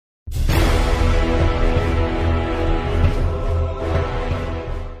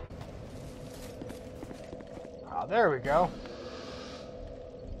There we go.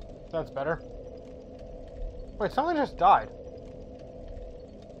 That's better. Wait, something just died.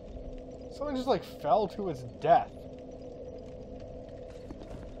 Something just like fell to its death.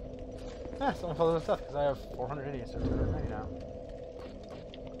 Yeah, something fell to its death because I have 480 instead of 290 now.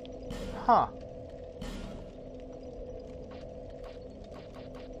 Huh.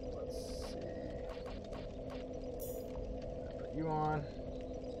 Let's see. Put you on.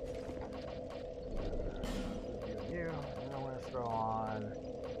 You. And I'm going to throw on.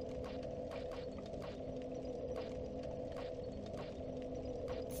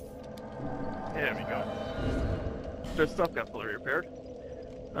 There we go. Their stuff got fully repaired.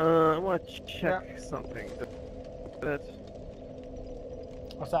 I want to check something.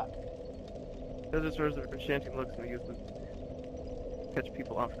 What's that? Desert swords are enchanting looks and they use them to catch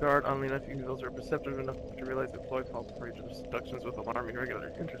people off guard. Oddly enough, those are perceptive enough to realize that Floyd falls prey to seductions with alarming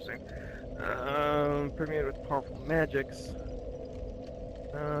regularity. Interesting. Permeated with powerful magics.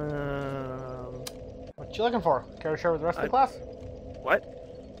 What you looking for? Care to share with the rest of the class? What?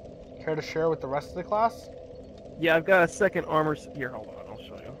 Care to share with the rest of the class? Yeah, I've got a second armor here. Hold on, I'll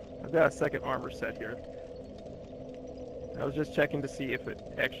show you. I've got a second armor set here. I was just checking to see if it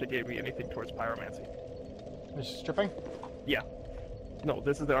actually gave me anything towards pyromancy. Is she stripping? Yeah. No,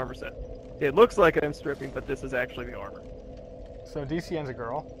 this is the armor set. It looks like I'm stripping, but this is actually the armor. So DCN's a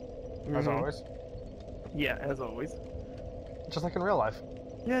girl, as always. Yeah, as always. Just like in real life.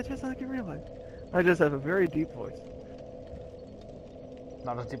 Yeah, just like in real life. I just have a very deep voice.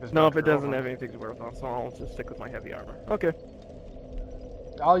 Not as deep as No, if it doesn't have anything to work on, so I'll just stick with my heavy armor. Okay.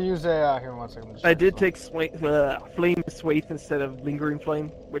 I'll use a, here, 1 second. I did take Flame Swathe instead of Lingering Flame,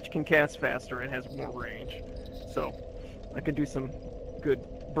 which can cast faster and has more range. So, I can do some good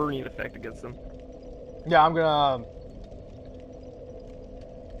burning effect against them. Yeah, I'm gonna...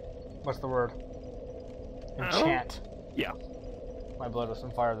 What's the word? Enchant. Yeah. My blood with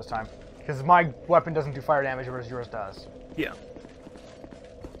some fire this time. Because my weapon doesn't do fire damage, whereas yours does. Yeah.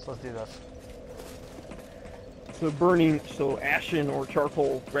 So let's do this. So burning, so ashen or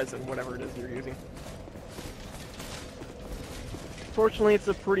charcoal resin, whatever it is you're using. Fortunately, it's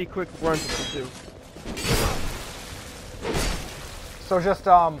a pretty quick run to do. So just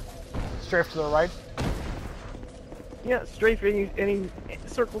strafe to the right. Yeah, strafe any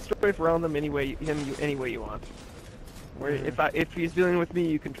circle strafe around them any way you want. Where if he's dealing with me,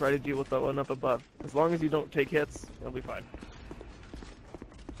 you can try to deal with the one up above. As long as you don't take hits, he'll be fine.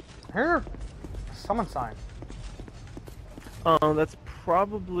 Here, summon sign. That's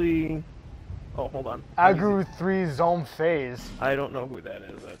probably. Oh, hold on. Agru 3 Zome Phase. I don't know who that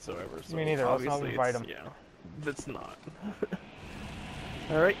is whatsoever. So Me neither. Let's not obviously invite him. Yeah, that's not.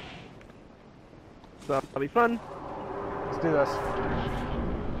 All right. So that'll be fun. Let's do this.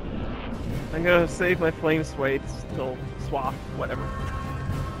 I'm gonna save my flame swathes till swap, whatever,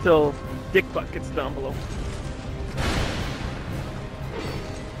 till Dick Butt gets down below.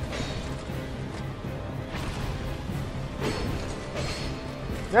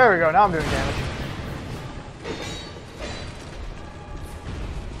 There we go. Now I'm doing damage.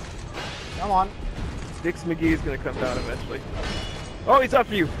 Come on. Dix McGee is gonna come down eventually. Oh, he's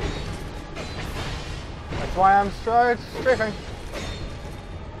after you. That's why I'm strafing.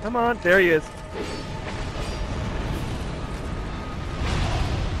 Come on, there he is.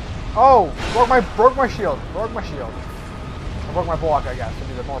 Oh, broke my shield. Broke my shield. I broke my block, I guess, would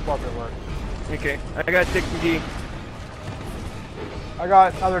be the more appropriate word. Okay, I got Dick McGee. I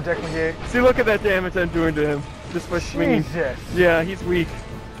got another Dick McGee. See, look at that damage I'm doing to him. Just by swinging. Jesus. Yeah, he's weak.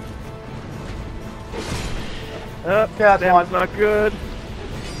 Okay, that's that was one. not good.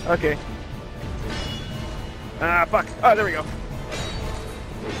 Okay. Ah, fuck. Oh, there we go.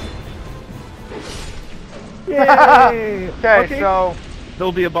 Yay! Okay, so...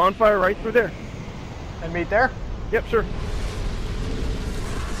 There'll be a bonfire right through there. And meet there? Yep, sure. Praise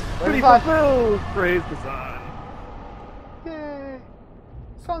Pretty the sun. fulfilled! Praise the sun. Yay!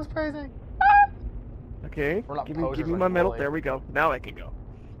 Sun's praising. Okay, We're not give posers me like my medal. Wally. There we go. Now I can go.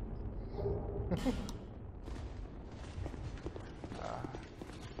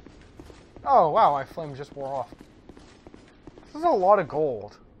 Oh, wow, my flame just wore off. This is a lot of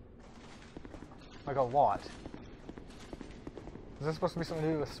gold. Like, a lot. Is this supposed to be something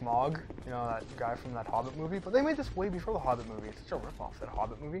to do with Smog? You know, that guy from that Hobbit movie? But they made this way before the Hobbit movie. It's such a ripoff, that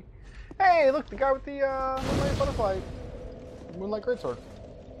Hobbit movie. Hey, look, the guy with the Moonlight Butterfly. Moonlight Greatsword.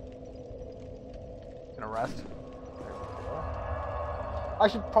 Gonna rest. I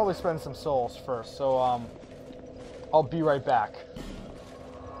should probably spend some souls first, so, I'll be right back.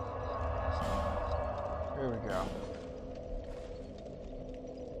 Here we go.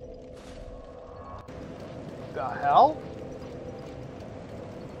 The hell?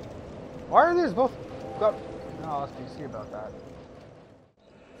 Why are these both got... No, let's DC about that.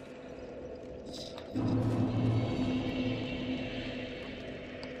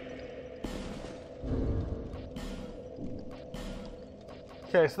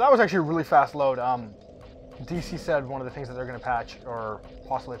 Okay, so that was actually a really fast load. DC said one of the things that they're going to patch, or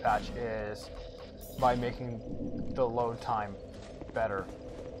possibly patch, is by making the load time better.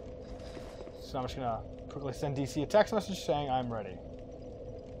 So I'm just going to quickly send DC a text message saying I'm ready.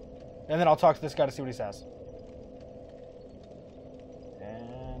 And then I'll talk to this guy to see what he says.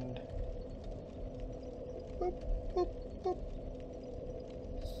 And... Boop, boop, boop.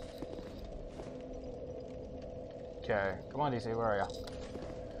 Okay, come on DC, where are you?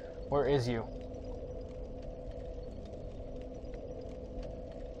 Where is you?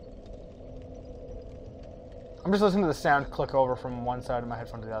 I'm just listening to the sound click over from one side of my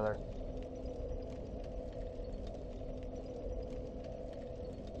headphone to the other.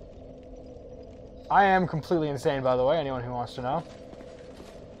 I am completely insane, by the way, anyone who wants to know.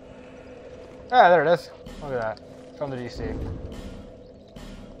 Ah, there it is. Look at that. From the DC.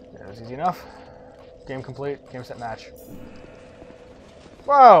 Yeah, that's easy enough. Game complete. Game set match.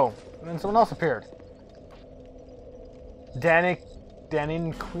 Whoa! And then someone else appeared. Dan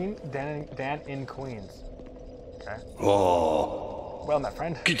in Queens. Okay. Oh. Well, my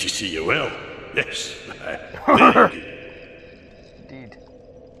friend. Good to see you well. Yes. Very good. Indeed.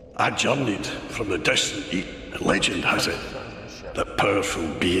 I journeyed from the distant east. Legend has it that powerful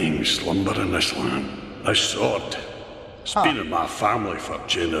beings slumber in this land. This sword. It's been in my family for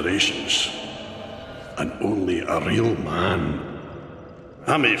generations. And only a real man.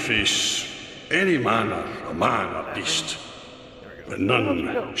 I may face any manner of man or beast, but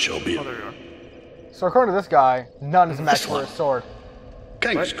none shall be. Oh, there you are. So according to this guy, none is a match for his sword.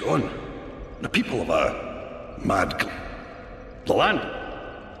 King's gone. The people of a mad... The land.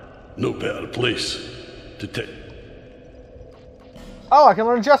 No better place to take. Oh, I can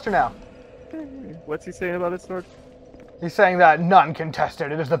learn Jester now. What's he saying about his sword? He's saying that none can test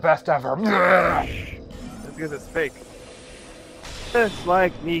it. It is the best ever. That's because it's fake. Just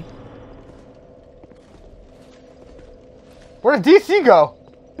like me. Where did DC go?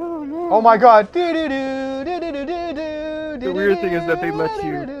 Oh, no. Oh my god. The weird thing is that they let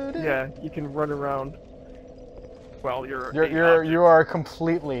you, yeah, you can run around while you are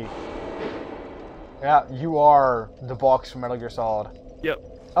completely, yeah, you are the box from Metal Gear Solid. Yep.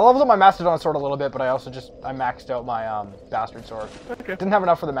 I leveled up my Mastodon sword a little bit, but I also I maxed out my bastard sword. Okay. Didn't have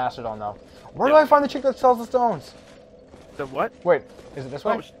enough for the Mastodon though. Where do I find the chick that sells the stones? The what? Wait, is it this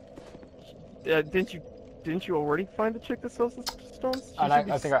way? Oh, didn't you already find the chick that sells the stones? And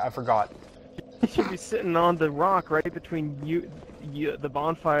I think I forgot. You should be sitting on the rock right between the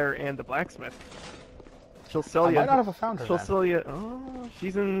bonfire and the blacksmith. She'll sell you. I might not have found her. She'll then. sell you. Oh,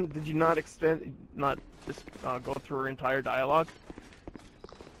 she's in. Did you not just go through her entire dialogue?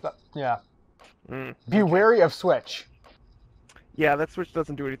 Yeah. Mm. Be wary of Switch. Yeah, that switch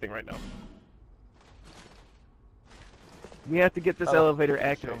doesn't do anything right now. We have to get this elevator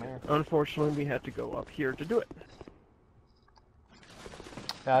activated. Unfortunately, we have to go up here to do it.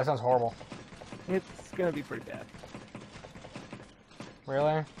 Yeah, that sounds horrible. It's gonna be pretty bad.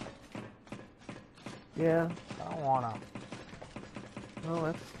 Really? Yeah. I don't wanna. Well,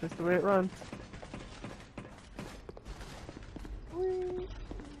 that's just the way it runs.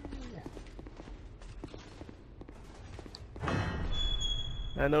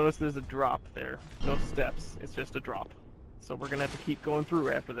 I noticed there's a drop there. No steps. It's just a drop. So we're gonna have to keep going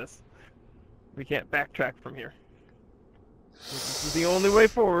through after this. We can't backtrack from here. This is the only way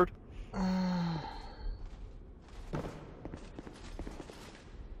forward.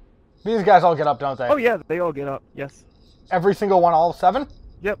 These guys all get up, don't they? Oh yeah, they all get up. Yes. Every single one, all 7?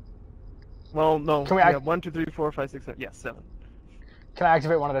 Yep. Well, no. Can we 1, 2, 3, 4, 5, 6, 7. Yes, 7. Can I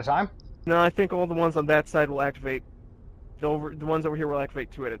activate one at a time? No, I think all the ones on that side will activate. The ones over here will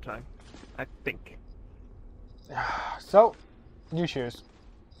activate 2 at a time. I think. So, you choose.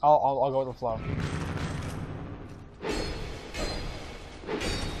 I'll go with the flow.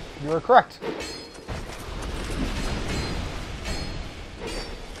 You were correct.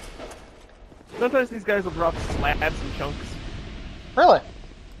 Sometimes these guys will drop slabs and chunks. Really?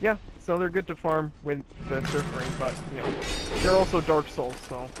 Yeah, so they're good to farm with the surf ring, but, you know, they're also Dark Souls,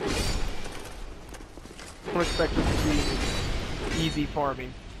 so... Don't expect them to be easy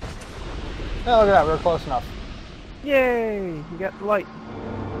farming. Yeah, look at that, we were close enough. Yay! You got the light.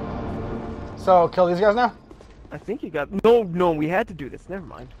 So, kill these guys now? I think you got... No, we had to do this. Never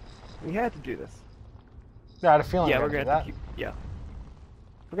mind. We had to do this. Yeah, I had a feeling Yeah, we we're had gonna to do have to keep... Yeah.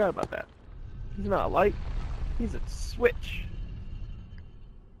 Forgot about that. He's not a light. He's a switch.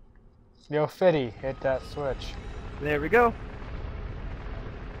 Yo, Fitty, hit that switch. There we go.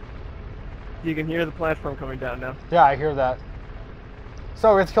 You can hear the platform coming down now. Yeah, I hear that.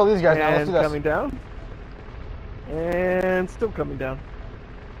 So we have to kill these guys now. Let's And do this. coming down. And still coming down.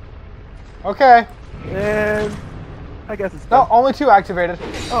 Okay. And I guess it's No, done. only 2 activated.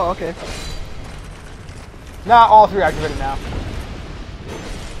 Oh, okay. Nah, all 3 activated now.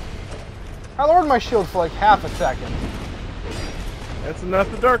 I lowered my shield for like half a second. That's enough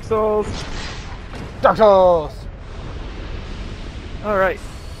for Dark Souls. Dark Souls! Alright.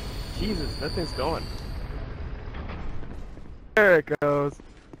 Jesus, that thing's going. There it goes.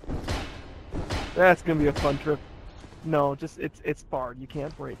 That's gonna be a fun trip. No, just it's barred. You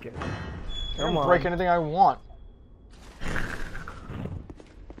can't break it. I Come can on. break anything I want.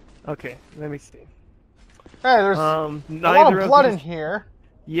 Okay, let me see. Hey, there's a lot Neither of blood these... in here.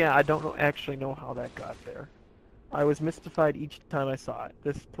 Yeah, I don't actually know how that got there. I was mystified each time I saw it.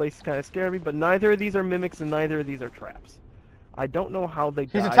 This place kind of scared me, but neither of these are mimics and neither of these are traps. I don't know how they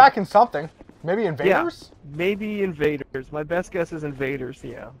He's died. attacking something. Maybe invaders? Maybe invaders. My best guess is invaders,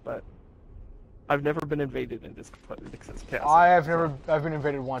 yeah, but I've never been invaded in this castle. I've been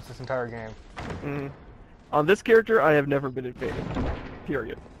invaded once this entire game. On this character, I have never been invaded.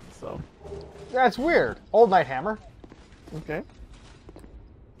 Period. So. That's weird. Old Knight Hammer. Okay.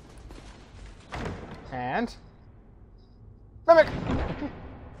 And Mimic!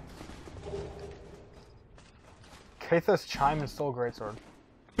 Kathas Chime and Soul Greatsword.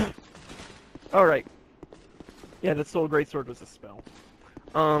 Alright. Yeah, the Soul Greatsword was a spell.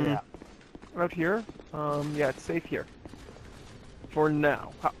 Yeah. Out here? Yeah, it's safe here. For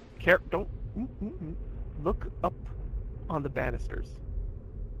now. Don't... Look up on the banisters.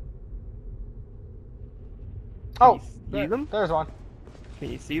 Oh, Can you see them? There's one.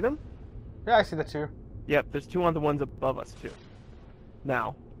 Can you see them? Yeah, I see the 2. Yep, there's 2 on the ones above us, too.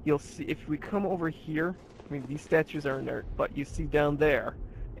 Now, you'll see, if we come over here, I mean, these statues are inert, but you see down there,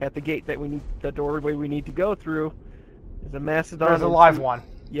 at the gate that we need, the doorway we need to go through, there's a Mastodon. There's a and live 2 one.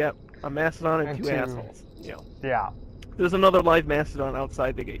 Yep, a Mastodon and 2 2 assholes. You know. Yeah. There's another live Mastodon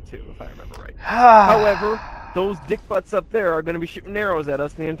outside the gate, too, if I remember right. However, those dick butts up there are going to be shooting arrows at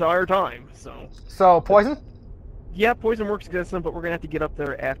us the entire time, so... So, poison? Yeah, poison works against them, but we're going to have to get up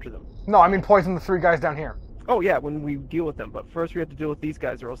there after them. No, I mean poison the 3 guys down here. Oh yeah, when we deal with them, but first we have to deal with these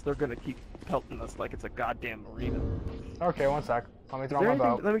guys or else they're gonna keep pelting us like it's a goddamn marina. Okay, one sec. Let me Is throw there my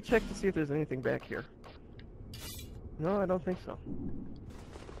anything, bow. let me check to see if there's anything back here. No, I don't think so.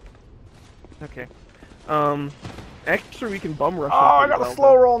 Okay. Actually we can bum rush Oh, them I pretty got well, a slow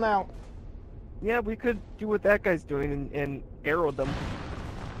though. roll now. Yeah, we could do what that guy's doing and arrow them.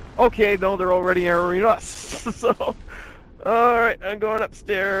 Okay, no, they're already arrowing us. So, alright, I'm going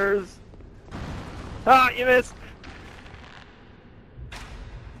upstairs. Ah, you missed!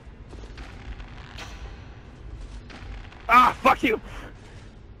 Ah, fuck you!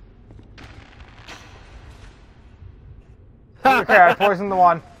 Okay, I poisoned the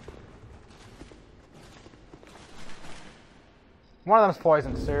one. One of them's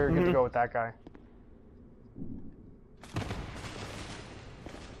poisoned, so you're good to go with that guy.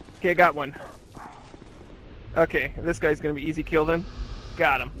 Okay, I got one. Okay, this guy's gonna be easy kill then.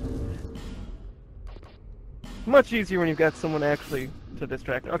 Got him. Much easier when you've got someone actually to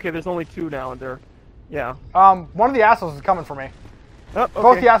distract. Okay, there's only 2 now, and they're... Yeah. One of the assholes is coming for me. Oh, okay.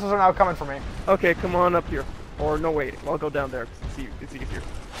 Both the assholes are now coming for me. Okay, come on up here. Or, no, wait. I'll go down there, because it's easier.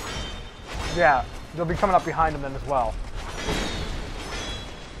 Yeah, they'll be coming up behind him then as well.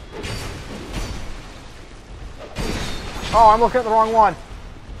 Oh, I'm looking at the wrong one.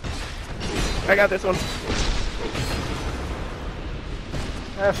 I got this one.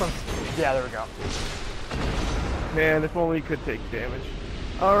 This one's... Yeah, there we go. Man, if only he could take damage.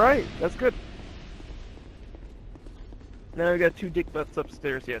 Alright, that's good. Now we got 2 dick butts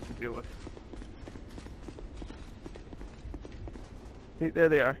upstairs yet to deal with. See, there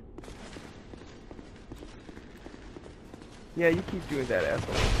they are. Yeah, you keep doing that,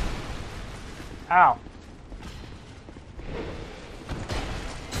 asshole. Ow.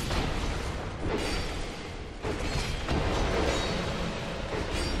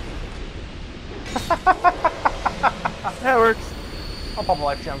 That works. I'll pop a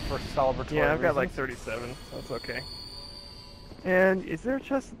life gem for celebratory Yeah, I've got like reasons. 37, so that's okay. And is there a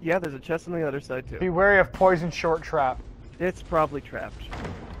chest? Yeah, there's a chest on the other side too. Be wary of poison short trap. It's probably trapped.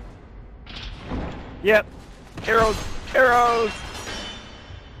 Yep. Arrows! Arrows!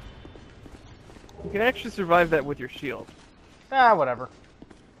 You can actually survive that with your shield. Ah, whatever.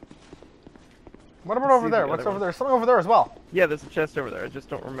 What about Let's over see there? the What's other over one. there? Something over there as well. Yeah, there's a chest over there. I just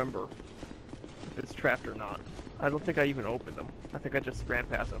don't remember if it's trapped or not. I don't think I even opened them. I think I just ran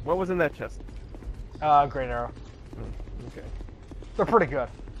past them. What was in that chest? Great arrow. Okay. They're pretty good.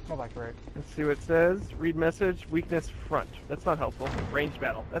 Not that great. Let's see what it says. Read message. Weakness front. That's not helpful. Range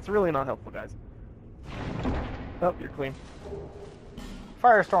battle. That's really not helpful, guys. Oh, you're clean.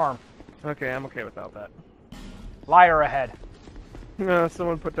 Firestorm. Okay, I'm okay without that. Liar ahead.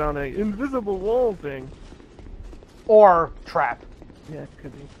 Someone put down a invisible wall thing. Or trap. Yeah, it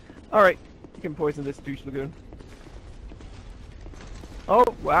could be. Alright, you can poison this douche lagoon. Oh,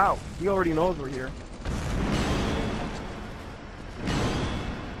 wow. He already knows we're here.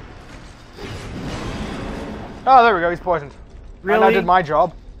 Oh, there we go. He's poisoned. Really? I did my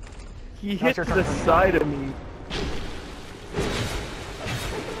job. He That's hit your the turn. side of me.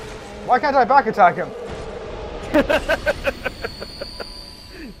 Why can't I back attack him?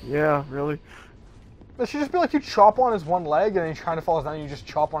 Yeah, really. It should just be like you chop on his one leg and then he kind of falls down and you just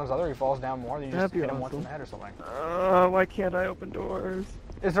chop on his other, he falls down more, then you just That'd be hit him once in awesome. the head or something. Why can't I open doors?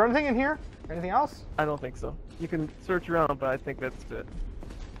 Is there anything in here? Anything else? I don't think so. You can search around, but I think that's it.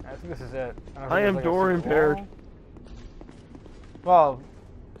 I think this is it. don't know if I there's, am like, a door secret impaired. wall. Well,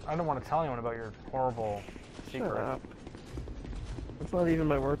 I don't want to tell anyone about your horrible Shut secret. up. That's not even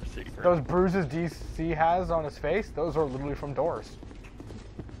my work secret. Those bruises DC has on his face, those are literally from doors.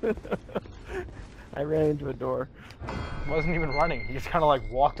 I ran into a door. Wasn't even running. He just kind of like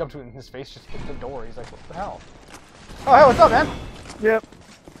walked up to it and his face just hit the door. He's like, what the hell? Oh, hey, what's up, man? Yep.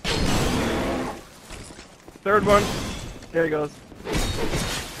 Third one. There he goes.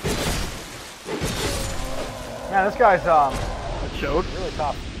 Man, this guy's It showed. really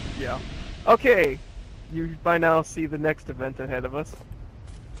tough. Yeah. Okay. You by now see the next event ahead of us.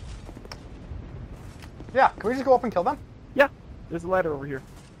 Yeah, can we just go up and kill them? Yeah. There's a ladder over here.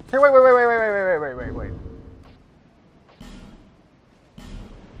 Here, wait.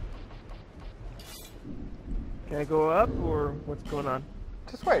 Can I go up or what's going on?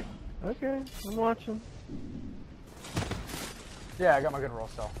 Just wait. Okay, I'm watching. Yeah, I got my good roll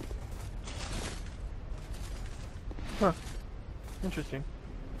still. Huh. Interesting.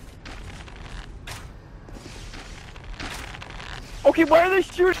 Okay, why are they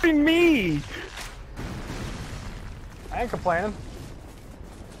shooting me? I ain't complaining.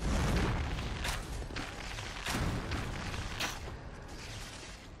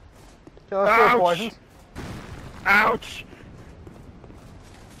 Okay, let's do Ouch. poisons. Ouch!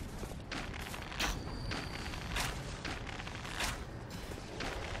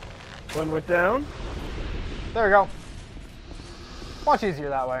 One went down. There we go. Much easier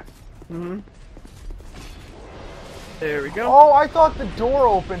that way. Mm-hmm. There we go. Oh, I thought the door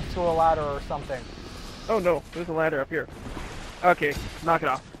opened to a ladder or something. Oh no, there's a ladder up here. Okay, knock it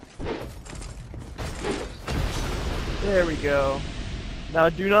off. There we go. Now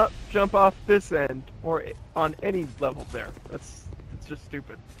do not jump off this end or on any level there. That's just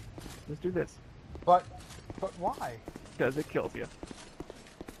stupid. Let's do this. But why? Because it kills you.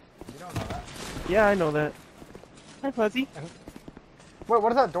 You don't know that. Yeah, I know that. Hi, Fuzzy. Wait, what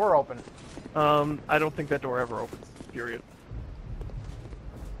does that door open? I don't think that door ever opens. Period.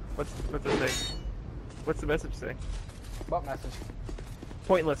 What's it say? What's the message say? What message?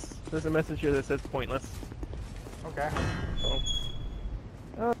 Pointless. There's a message here that says pointless. Okay. Oh.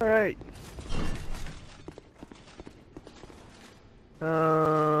 Alright.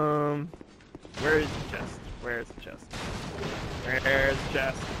 Where is the chest? Where is the chest? Where's the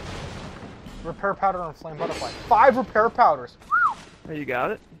chest? Repair powder and flame butterfly. 5 repair powders. Oh, you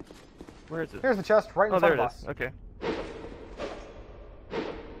got it? Where is it? Here's the chest right in Oh, front there of it us. is. Okay.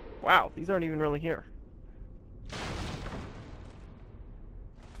 Wow, these aren't even really here.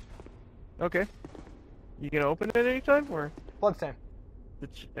 Okay. You gonna open it anytime, or Bloodstain.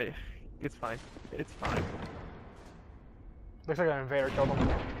 it's fine. It's fine. Looks like an invader killed him.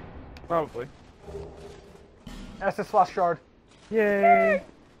 Probably. Estus Flash Shard. Yay!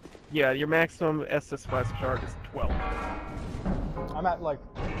 Yeah, your maximum Estus Flash Shard is 12. I'm at like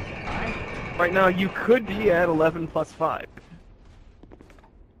 9. Right now, you could be at 11 plus 5.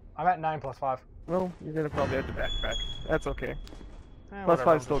 I'm at 9 plus 5. Well, you're gonna probably have to backtrack. That's okay. Eh, Plus whatever,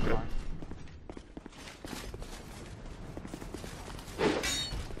 5 's still I'm good. fine.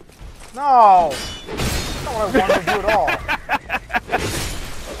 No! That's not what I wanted to do at all.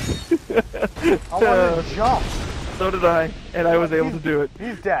 I wanted to jump. So did I, and I was able to do it.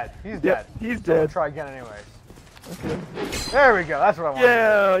 He's dead. He's Yep, dead. he's I'm dead. gonna try again anyways. Okay. There we go. That's what I wanted.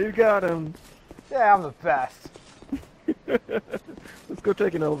 Yeah, you got him. Yeah, I'm the best. Let's go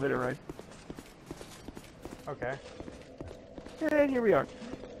take an elevator ride. Okay. And here we are.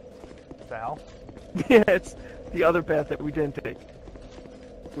 What the hell? Yeah, it's the other path that we didn't take.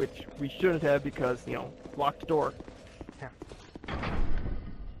 which we shouldn't have because, you know, locked door. Yeah.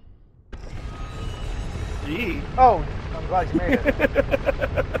 Gee. Oh, I'm glad you made it.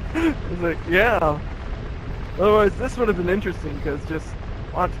 It's like, yeah. Otherwise, this would have been interesting because just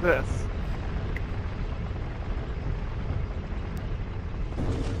watch this.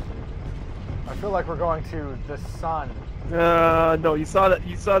 I feel like we're going to the sun. No, you saw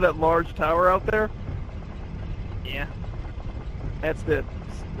that large tower out there? Yeah. That's it.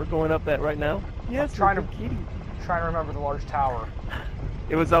 We're going up that right now. Yes, trying to Kitty. Trying to remember the large tower.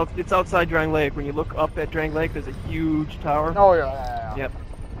 It's outside Drang Lake. When you look up at Drang Lake, there's a huge tower. Oh yeah. Yep.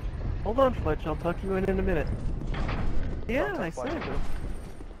 Hold on, Fletch. I'll tuck you in a minute. Yeah, Don't I tuck said Fletch.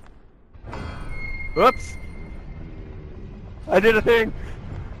 it. Whoops. I did a thing.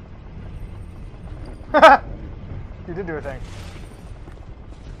 You did do a thing.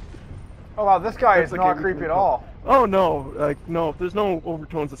 Oh wow, this guy is That's not okay, creepy at all. Oh no, no, there's no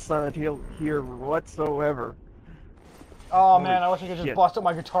overtones of Silent Hill here whatsoever. Oh Holy man, I wish I could just shit. bust up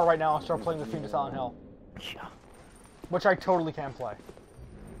my guitar right now and start playing the theme to Silent Hill. Yeah. Which I totally can play.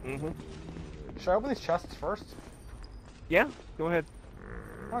 Mhm. Should I open these chests first? Yeah, go ahead.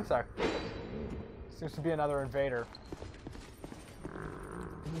 One sec. Seems to be another invader.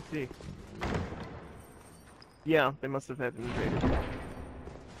 Let me see. Yeah, they must have had an invader.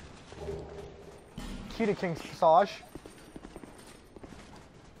 Key to King's Passage.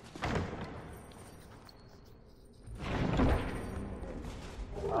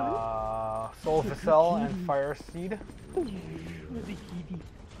 Soul Vessel and Fire Seed.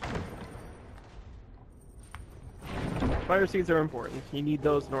 Fire seeds are important. You need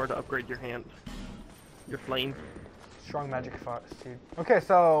those in order to upgrade your hand. Your flame. Strong Magic Seed. Okay,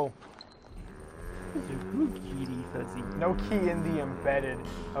 so no key in the embedded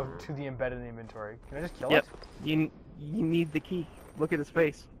to the embedded inventory. Can I just kill Yep. it? You need the key. Look at his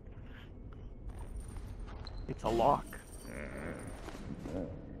face. It's a lock.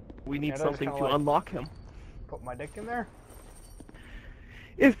 We need Can't I just something kinda, to like, unlock him. Put my dick in there?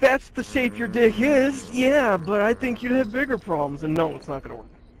 If that's the shape your dick is, yeah, but I think you'd have bigger problems, and no, it's not gonna work.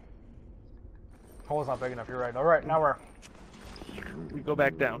 Hole's not big enough, you're right. Alright, now we're... We go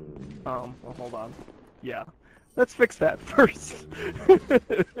back down. Well, hold on. Yeah. Let's fix that first.